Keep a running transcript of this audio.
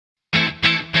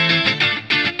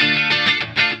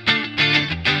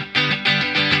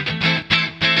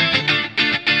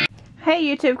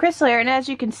YouTube, Crystal here, and as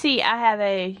you can see, I have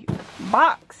a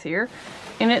box here,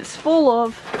 and it's full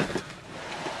of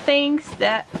things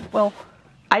that, well,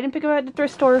 I didn't pick up at the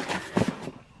thrift store.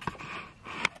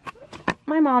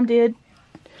 My mom did,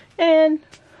 and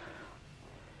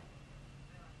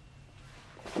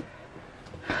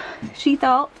she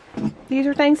thought these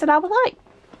are things that I would like,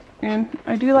 and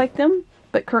I do like them,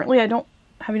 but currently I don't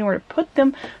have anywhere to put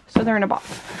them, so they're in a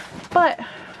box. But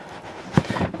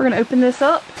we're gonna open this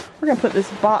up. We're gonna put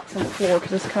this box on the floor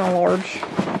because it's kind of large,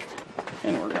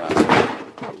 and we're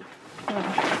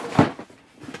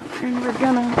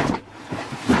gonna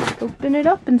open it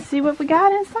up and see what we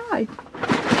got inside.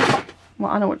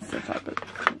 Well, I know what's inside, but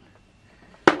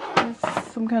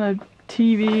it's some kind of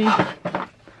TV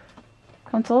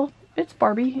console. It's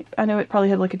Barbie. I know it probably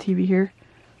had like a TV here,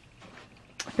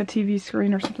 like a TV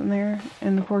screen or something there,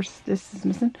 and of course this is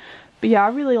missing. But yeah, I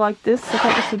really like this. I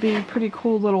thought this would be a pretty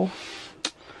cool little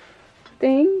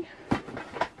thing.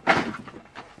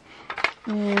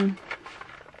 And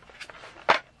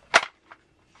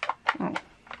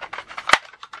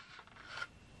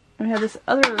we have this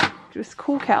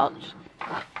cool couch.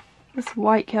 This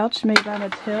white couch made by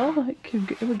Mattel.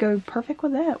 It would go perfect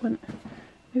with that, wouldn't it?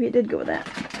 Maybe it did go with that.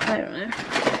 I don't know.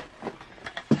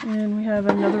 And we have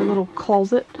another little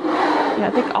closet. Yeah,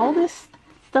 I think all this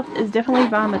stuff is definitely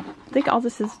by Mattel. I think all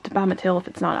this is by Mattel. If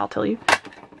it's not, I'll tell you.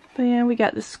 But yeah, we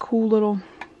got this cool little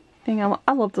thing. I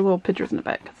love the little pictures in the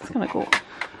back because it's kind of cool.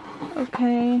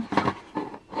 Okay.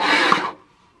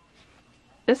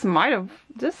 This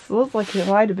looks like it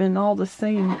might have been all the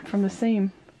same, from the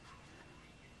same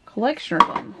collection or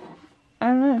something. I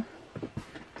don't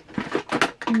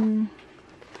know.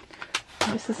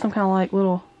 This is some kind of like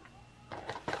little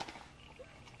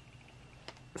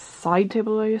side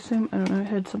table, I assume. I don't know, it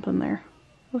had something there.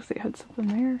 Looks like it had something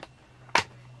there.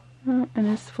 And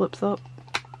this flips up.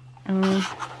 I don't know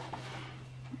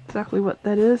exactly what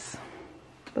that is,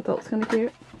 but that looks kind of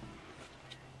cute.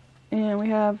 And we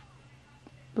have, I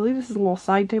believe this is a little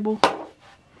side table,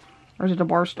 or is it a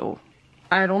bar stool?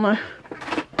 I don't know.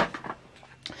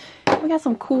 We got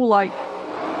some cool like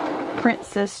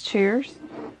princess chairs.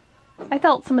 I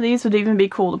thought some of these would even be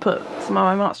cool to put some of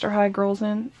my Monster High girls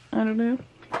in. I don't know.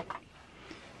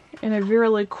 And a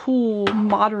really cool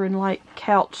modern like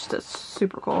couch that's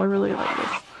super cool. I really like this.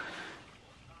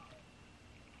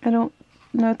 I don't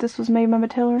know if this was made by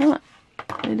Mattel or not.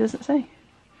 It doesn't say.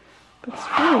 But it's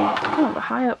really kind of a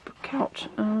high up couch.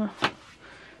 And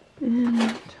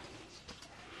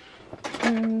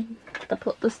to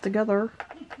put this together,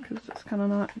 because it's kind of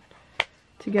not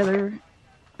together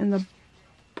in the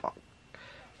box.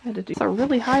 I had to do. It's a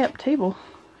really high up table.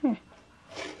 Here.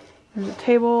 There's a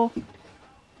table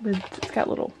with, it's got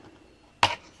little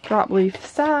drop leaf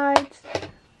sides,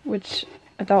 which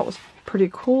I thought was pretty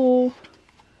cool.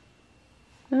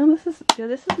 And this is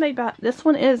made by, this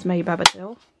one is made by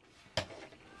Mattel.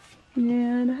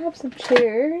 And I have some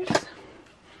chairs.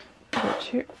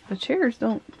 The chairs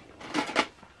don't,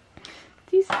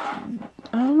 these, I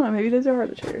don't know, maybe these are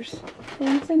the chairs.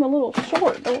 They seem a little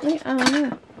short, don't they? I don't know.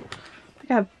 I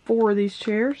think I have 4 of these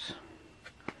chairs.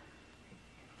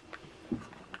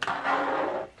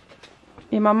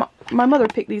 Yeah, my mother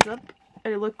picked these up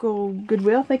at a local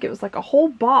Goodwill. I think it was like a whole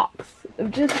box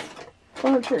of just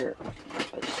furniture.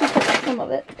 But she picked up some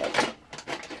of it.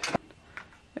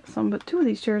 But 2 of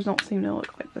these chairs don't seem to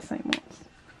look like the same ones.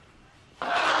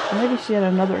 Or maybe she had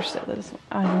another set that is,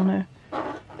 I don't know.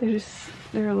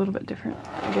 They're a little bit different,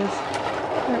 I guess.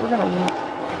 Alright, we're gonna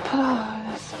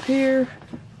walk this up here.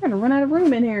 We're gonna run out of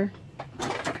room in here.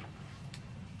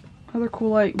 Other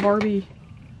cool like Barbie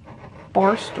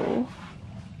bar stool.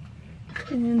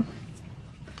 And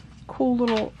cool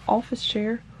little office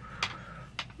chair.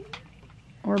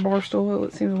 Or bar stool,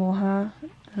 it seems a little high.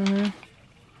 I don't know.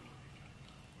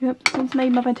 Yep, this one's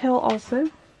made by Mattel also.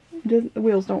 The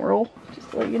wheels don't roll, just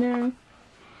to let you know.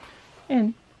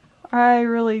 And I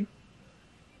really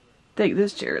think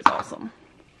this chair is awesome.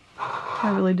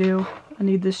 I really do. I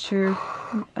need this chair.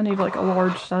 I need like a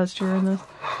large size chair in this.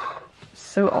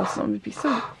 So awesome. It'd be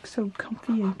so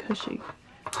comfy and cushy.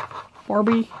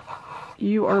 Barbie,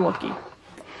 you are lucky.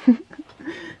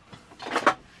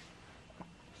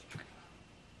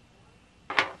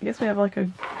 I guess we have like a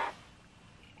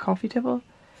coffee table,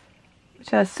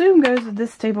 which I assume goes with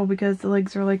this table because the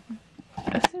legs are like,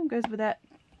 I assume goes with that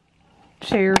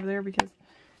chair over there because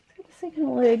it's got the same kind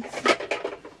of legs.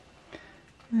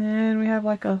 And we have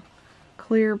like a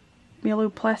clear yellow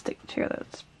plastic chair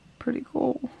that's pretty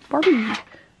cool.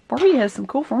 Barbie has some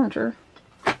cool furniture.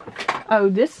 Oh,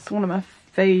 this is one of my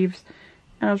faves.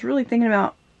 And I was really thinking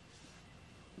about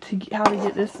how to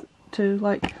get this to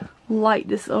like light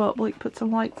this up, like put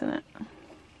some lights in it.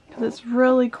 Because it's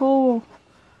really cool.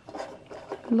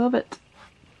 I love it.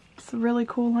 It's a really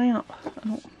cool lamp.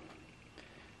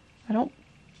 I don't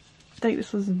think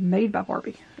this was made by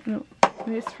Barbie.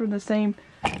 Maybe it's from the same,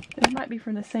 it might be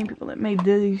from the same people that made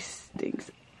these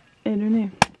things. I don't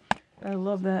know. I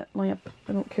love that lamp.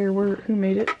 I don't care who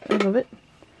made it. I love it.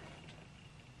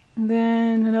 And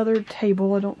then another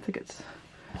table. I don't think it's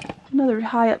another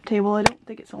high up table. I don't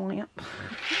think it's a lamp.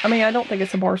 I mean, I don't think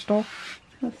it's a bar stool.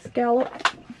 A scallop.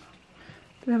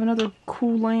 We have another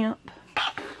cool lamp.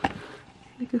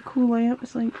 Like a cool lamp.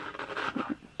 It's like,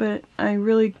 but I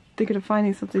really thinking of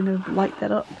finding something to light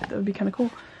that up. That would be kind of cool.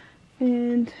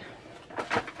 And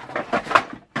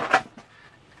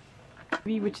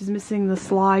which is missing the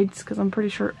slides, because I'm pretty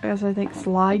sure, as I think,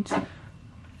 slides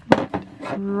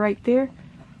right there.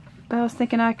 But I was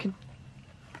thinking I could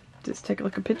just take a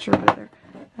picture of it there.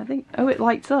 I think, oh, it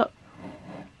lights up.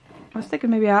 I was thinking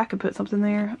maybe I could put something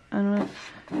there. I don't know.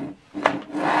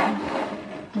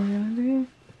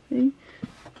 See?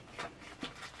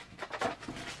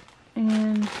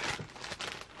 And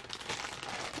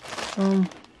some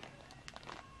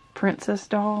princess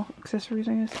doll accessories,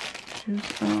 I guess. Shoes.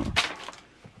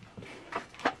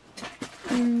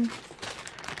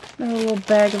 Another little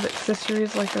bag of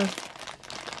accessories, like a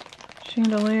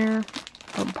chandelier,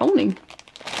 a pony.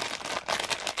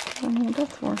 I don't know what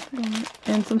that's for.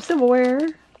 And some silverware.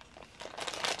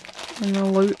 And a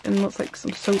loot, and looks like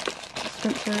some soap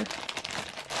dispenser. And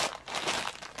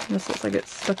this looks like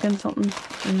it's stuck in something.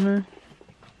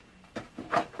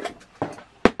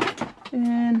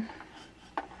 And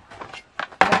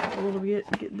back a little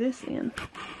bit to get this in.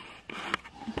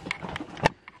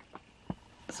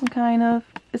 Some kind of,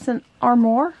 it's an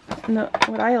armoire. And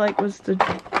what I like was the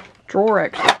drawer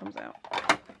actually comes out.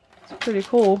 It's pretty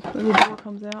cool. The drawer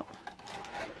comes out.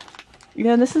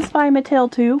 Yeah, this is by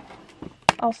Mattel too.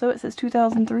 Also, it says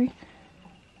 2003.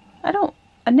 I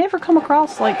never come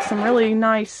across like some really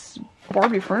nice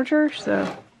Barbie furniture, so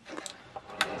I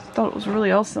thought it was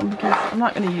really awesome, because I'm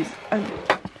not going to use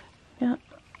it. Yeah,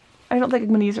 I don't think I'm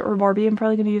going to use it for Barbie. I'm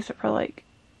probably going to use it for like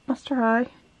Mr. High.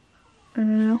 I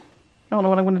don't know. I don't know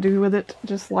what I'm going to do with it.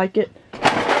 Just like it.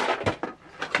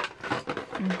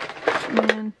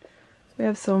 And we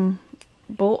have some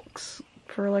books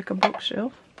for like a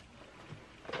bookshelf.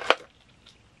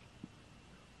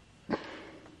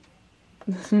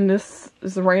 And this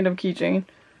is a random keychain.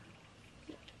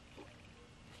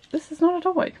 This is not a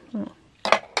toy. Oh.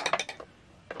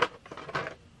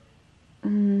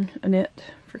 A net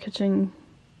for catching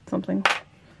something.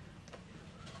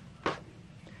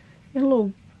 And a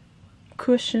little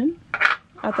cushion.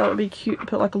 I thought it would be cute to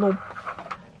put like a little.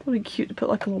 It would be cute to put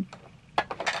like a little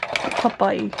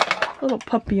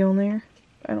puppy on there.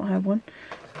 I don't have one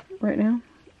right now.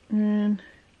 And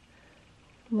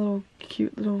a little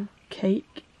cute little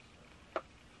cake.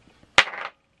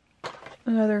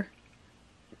 Another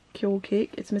cool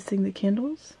cake. It's missing the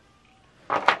candles.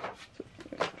 So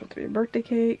it's supposed to be a birthday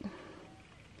cake.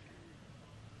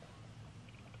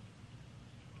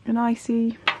 An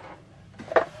icy.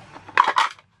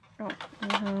 Oh,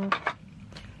 a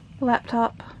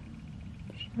laptop.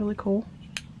 It's really cool.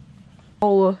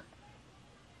 Bowl of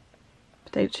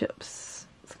potato chips.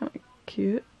 It's kind of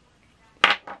cute.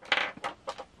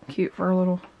 Cute for a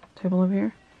little table over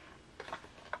here.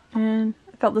 And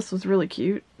I thought this was really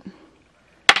cute.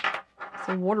 It's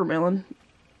a watermelon.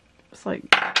 It's like,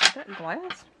 is that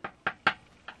glass? I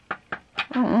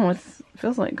don't know, it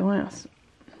feels like glass.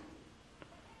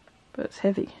 But it's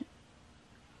heavy.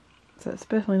 So it's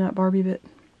definitely not Barbie, but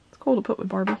it's cool to put with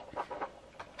Barbie.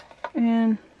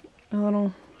 And a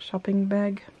little shopping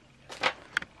bag.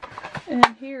 And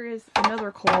here is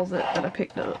another closet that I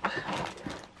picked up.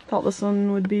 Thought this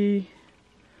one would be,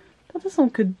 thought this one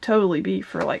could totally be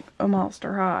for like a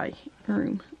Monster High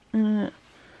room. I don't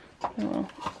know.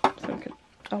 So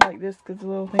I like this because the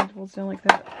little thing folds down like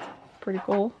that. Pretty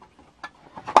cool.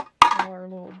 All our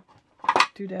little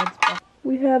doodads.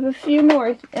 We have a few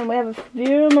more, and we have a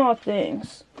few more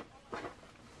things.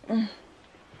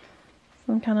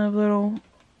 Some kind of little,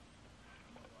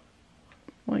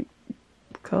 like,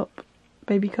 cup,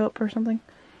 baby cup or something.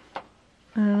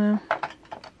 I don't know.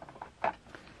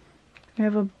 We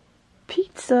have a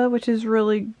pizza, which is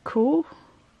really cool. I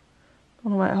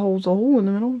don't know why it holds a hole in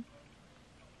the middle.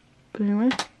 But anyway.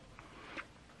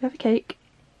 We have a cake.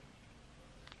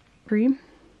 Cream.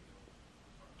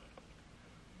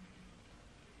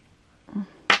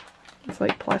 It's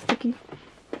like plasticky.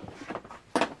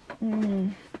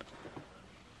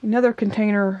 Another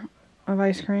container of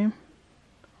ice cream.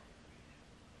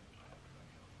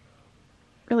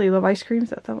 Really really love ice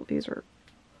creams. I thought these were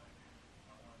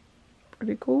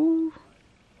pretty cool.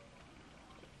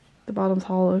 The bottom's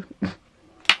hollow.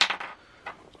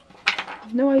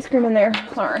 No ice cream in there,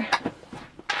 sorry.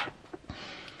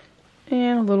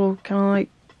 And a little kind of like,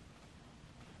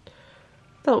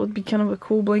 thought it would be kind of a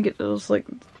cool blanket to just like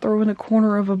throw in a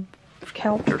corner of a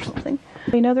couch or something.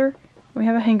 Another, we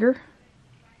have a hanger.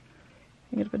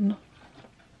 Get up in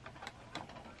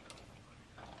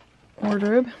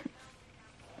wardrobe.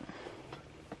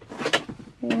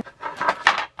 And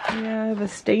yeah, I have a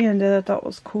stand that I thought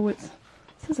was cool. It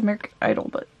says American Idol,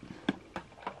 but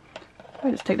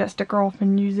I just take that sticker off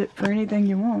and use it for anything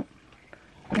you want.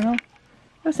 You know?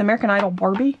 That's American Idol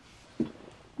Barbie.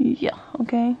 Yeah,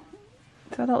 okay.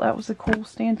 So I thought that was a cool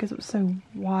stand because it was so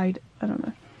wide. I don't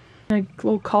know. And a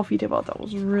little coffee table I thought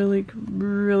was really,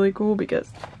 really cool because,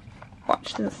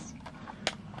 watch this.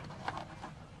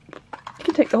 You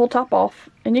can take the whole top off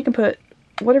and you can put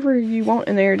whatever you want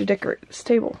in there to decorate this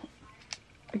table.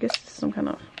 I guess it's some kind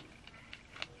of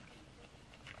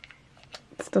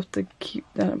stuff to keep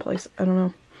that in place. I don't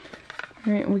know.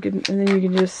 Alright, and then you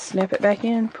can just snap it back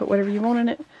in, put whatever you want in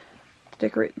it,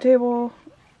 decorate the table,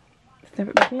 snap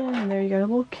it back in, and there you got a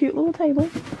little cute little table.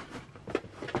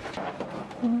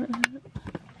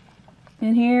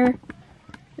 And here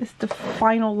is the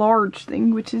final large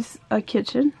thing, which is a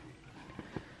kitchen.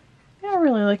 Yeah, I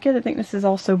really like it. I think this is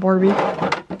also Barbie.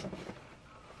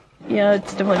 Yeah,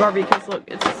 it's definitely Barbie because look,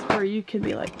 it's where you can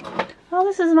be like, oh,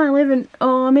 this is my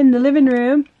I'm in the living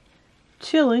room,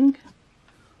 chilling,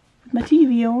 with my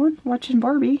TV on, watching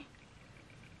Barbie.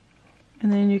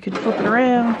 And then you can flip it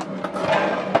around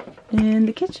in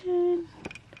the kitchen.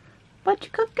 What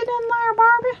you cooking in there,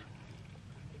 Barbie?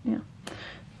 Yeah.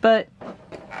 But,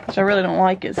 which I really don't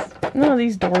like is, none of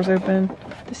these doors open.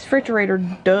 This refrigerator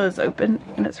does open,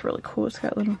 and it's really cool. It's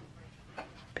got little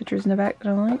pictures in the back that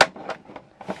I like.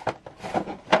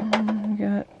 We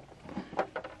got,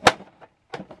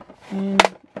 and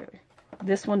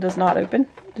this one does not open.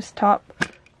 This top,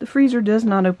 the freezer does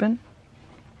not open.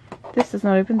 This does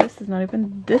not open. This does not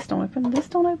open. This don't open. This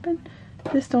don't open.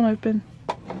 This don't open.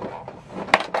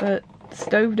 But the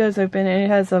stove does open, and it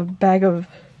has a bag of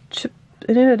chips.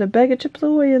 And it had a bag of Chips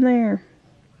Ahoy in there.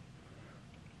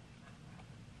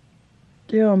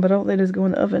 Yum, but I don't think it's go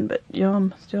in the oven, but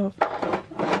yum, still.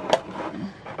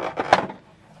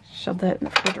 Shove that in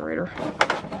the refrigerator.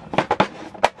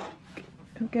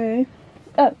 Okay.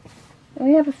 Oh, and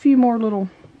we have a few more little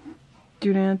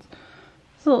doodads.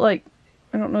 This look like,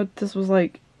 I don't know if this was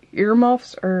like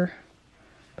earmuffs or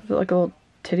like a little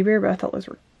teddy bear, but I thought those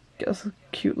were just a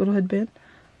cute little headband.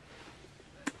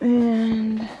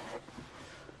 And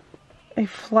a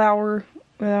flower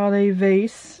without a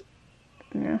vase.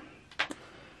 Yeah.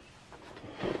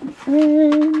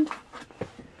 And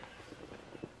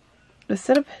a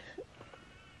set of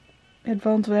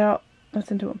headphones without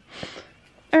nothing to them.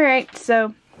 Alright,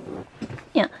 so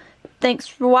yeah. Thanks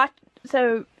for watching.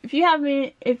 So if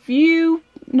you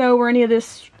know where any of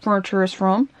this furniture is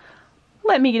from,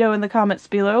 let me know in the comments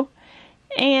below.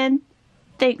 And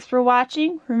thanks for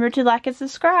watching. Remember to like and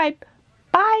subscribe.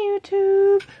 Bye,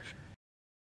 YouTube.